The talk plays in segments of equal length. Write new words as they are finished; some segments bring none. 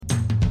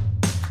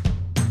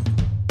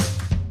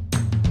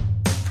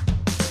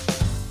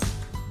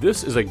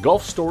This is a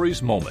Gulf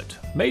Stories moment,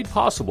 made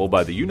possible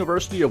by the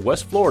University of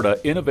West Florida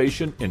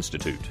Innovation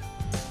Institute.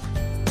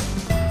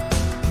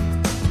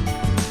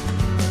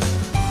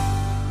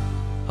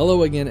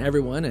 Hello again,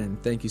 everyone,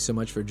 and thank you so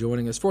much for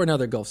joining us for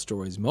another Gulf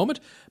Stories moment.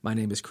 My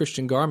name is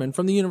Christian Garman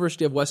from the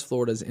University of West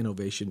Florida's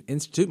Innovation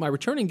Institute. My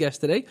returning guest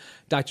today,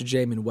 Dr.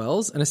 Jamin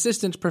Wells, an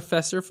assistant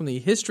professor from the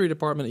History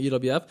Department at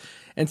UWF.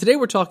 And today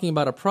we're talking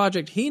about a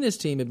project he and his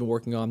team have been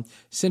working on,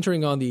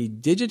 centering on the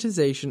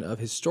digitization of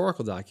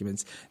historical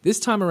documents. This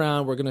time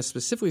around, we're going to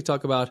specifically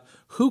talk about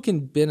who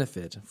can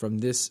benefit from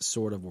this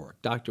sort of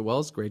work. Dr.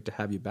 Wells, great to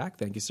have you back.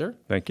 Thank you, sir.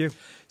 Thank you.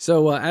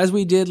 So as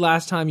we did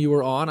last time you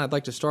were on, I'd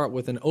like to start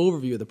with an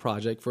overview of the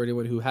project for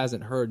anyone who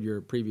hasn't heard your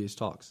previous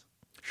talks.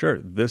 Sure.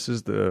 This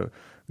is the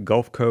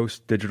Gulf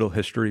Coast Digital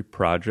History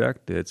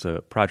Project. It's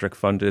a project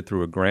funded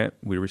through a grant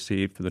we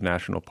received through the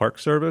National Park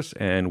Service,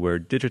 and we're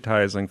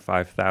digitizing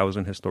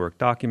 5,000 historic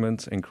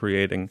documents and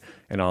creating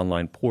an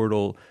online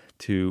portal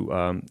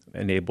to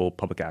enable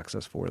public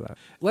access for that.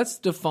 Let's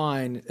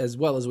define as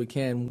well as we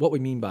can what we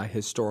mean by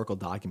historical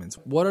documents.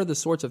 What are the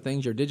sorts of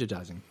things you're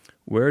digitizing?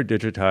 We're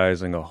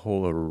digitizing a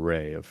whole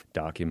array of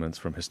documents,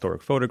 from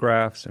historic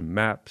photographs and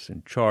maps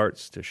and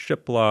charts to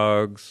ship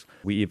logs.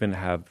 We even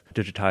have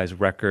digitized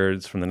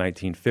records from the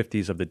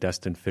 1950s of the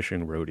Destin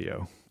Fishing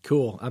Rodeo.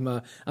 Cool. I'm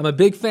a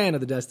big fan of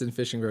the Destin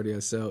Fishing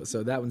Rodeo, so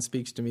that one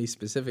speaks to me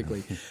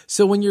specifically.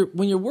 So when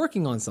you're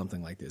working on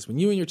something like this, when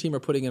you and your team are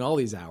putting in all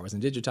these hours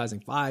and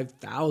digitizing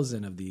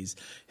 5,000 of these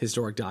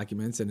historic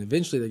documents, and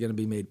eventually they're going to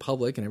be made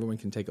public and everyone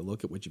can take a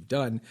look at what you've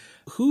done,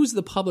 who's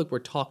the public we're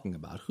talking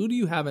about? Who do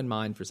you have in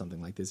mind for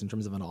something like this in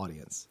terms of an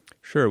audience?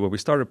 Sure. When we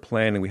started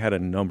planning, we had a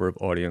number of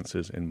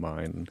audiences in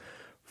mind.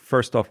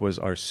 First off was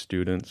our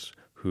students,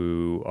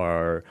 who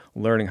are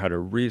learning how to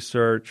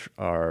research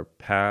our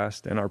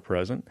past and our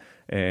present.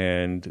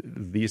 And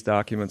these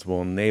documents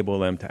will enable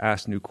them to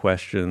ask new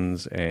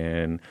questions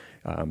and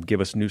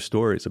give us new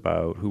stories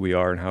about who we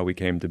are and how we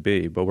came to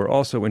be. But we're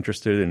also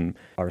interested in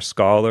our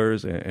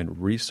scholars and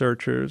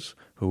researchers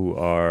who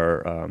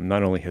are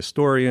not only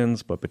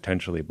historians, but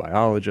potentially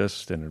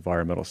biologists and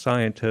environmental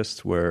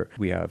scientists, where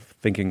we have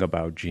thinking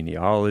about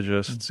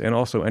genealogists and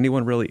also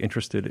anyone really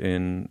interested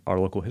in our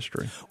local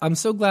history. I'm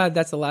so glad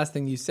that's the last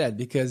thing you said,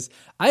 because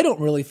I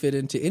don't really fit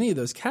into any of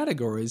those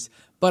categories,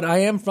 but I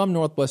am from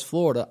Northwest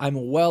Florida.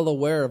 I'm well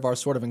aware of our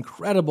sort of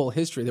incredible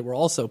history that we're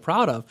all so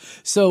proud of.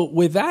 So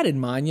with that in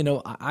mind,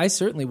 I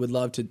certainly would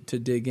love to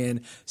dig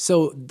in.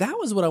 So that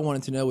was what I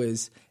wanted to know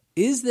is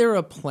there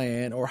a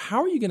plan, or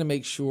how are you going to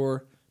make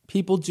sure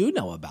people do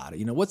know about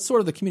it? What's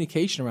sort of the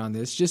communication around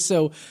this, just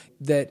so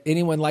that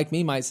anyone like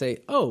me might say,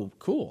 oh,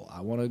 cool,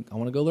 I want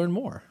to go learn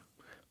more?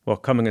 Well,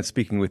 coming and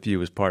speaking with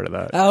you is part of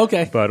that. Oh,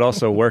 okay. But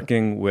also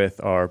working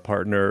with our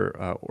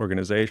partner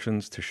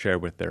organizations to share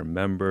with their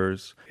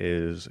members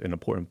is an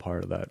important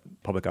part of that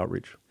public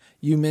outreach.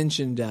 You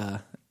mentioned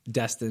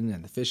Destin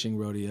and the Fishing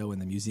Rodeo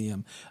and the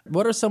museum.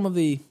 What are some of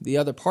the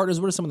other partners?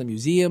 What are some of the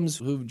museums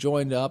who've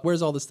joined up?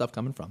 Where's all this stuff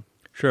coming from?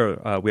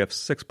 Sure. We have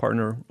 6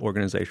 partner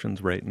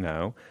organizations right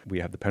now. We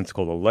have the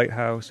Pensacola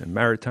Lighthouse and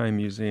Maritime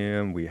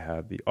Museum. We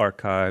have the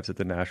archives at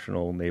the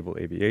National Naval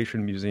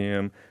Aviation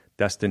Museum,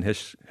 Destin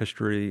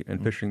History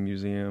and Fishing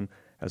Museum,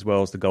 as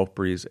well as the Gulf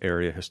Breeze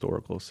Area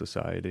Historical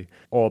Society,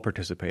 all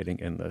participating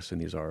in this. And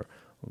these are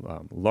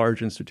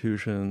large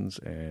institutions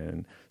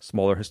and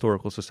smaller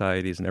historical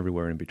societies and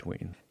everywhere in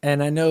between.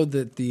 And I know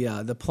that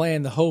the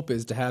plan, the hope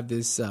is to have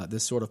this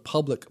sort of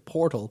public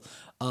portal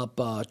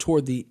up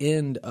toward the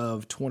end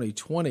of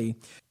 2020.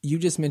 You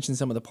just mentioned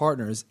some of the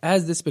partners.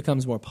 As this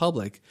becomes more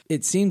public,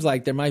 it seems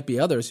like there might be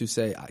others who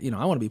say, I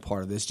want to be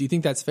part of this. Do you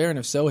think that's fair? And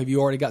if so, have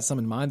you already got some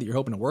in mind that you're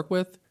hoping to work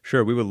with?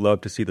 Sure. We would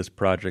love to see this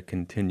project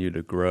continue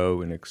to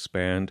grow and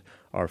expand.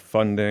 Our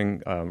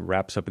funding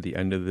wraps up at the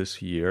end of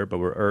this year, but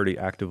we're already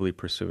actively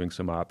pursuing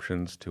some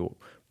options to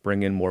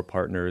bring in more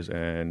partners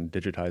and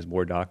digitize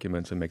more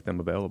documents and make them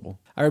available.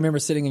 I remember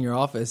sitting in your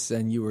office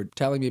and you were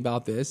telling me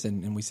about this,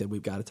 and we said,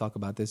 we've got to talk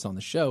about this on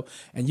the show.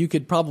 And you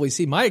could probably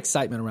see my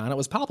excitement around it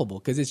was palpable,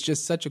 because it's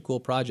just such a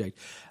cool project.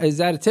 Is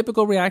that a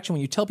typical reaction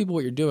when you tell people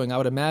what you're doing? I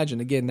would imagine,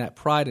 again, that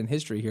pride and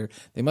history here,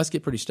 they must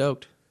get pretty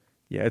stoked.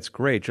 Yeah, it's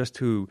great just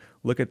to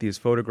look at these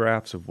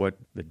photographs of what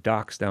the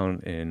docks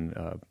down in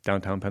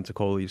downtown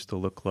Pensacola used to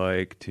look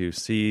like, to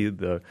see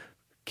the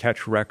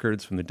catch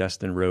records from the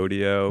Destin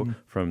Rodeo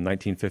from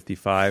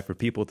 1955, for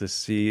people to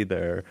see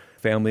their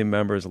family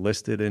members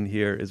listed in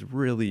here is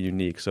really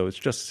unique. So it's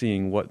just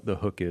seeing what the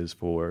hook is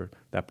for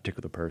that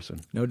particular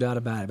person. No doubt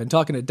about it. I've been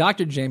talking to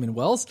Dr. Jamin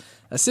Wells,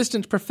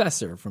 assistant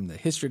professor from the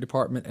History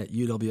Department at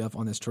UWF,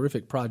 on this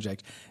terrific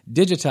project,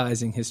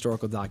 digitizing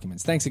historical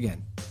documents. Thanks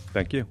again.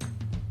 Thank you.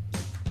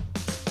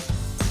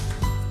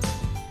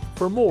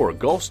 For more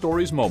Gulf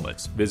Stories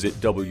moments, visit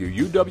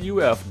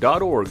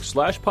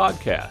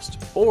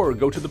wuwf.org/podcast or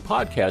go to the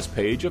podcast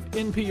page of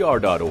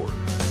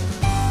npr.org.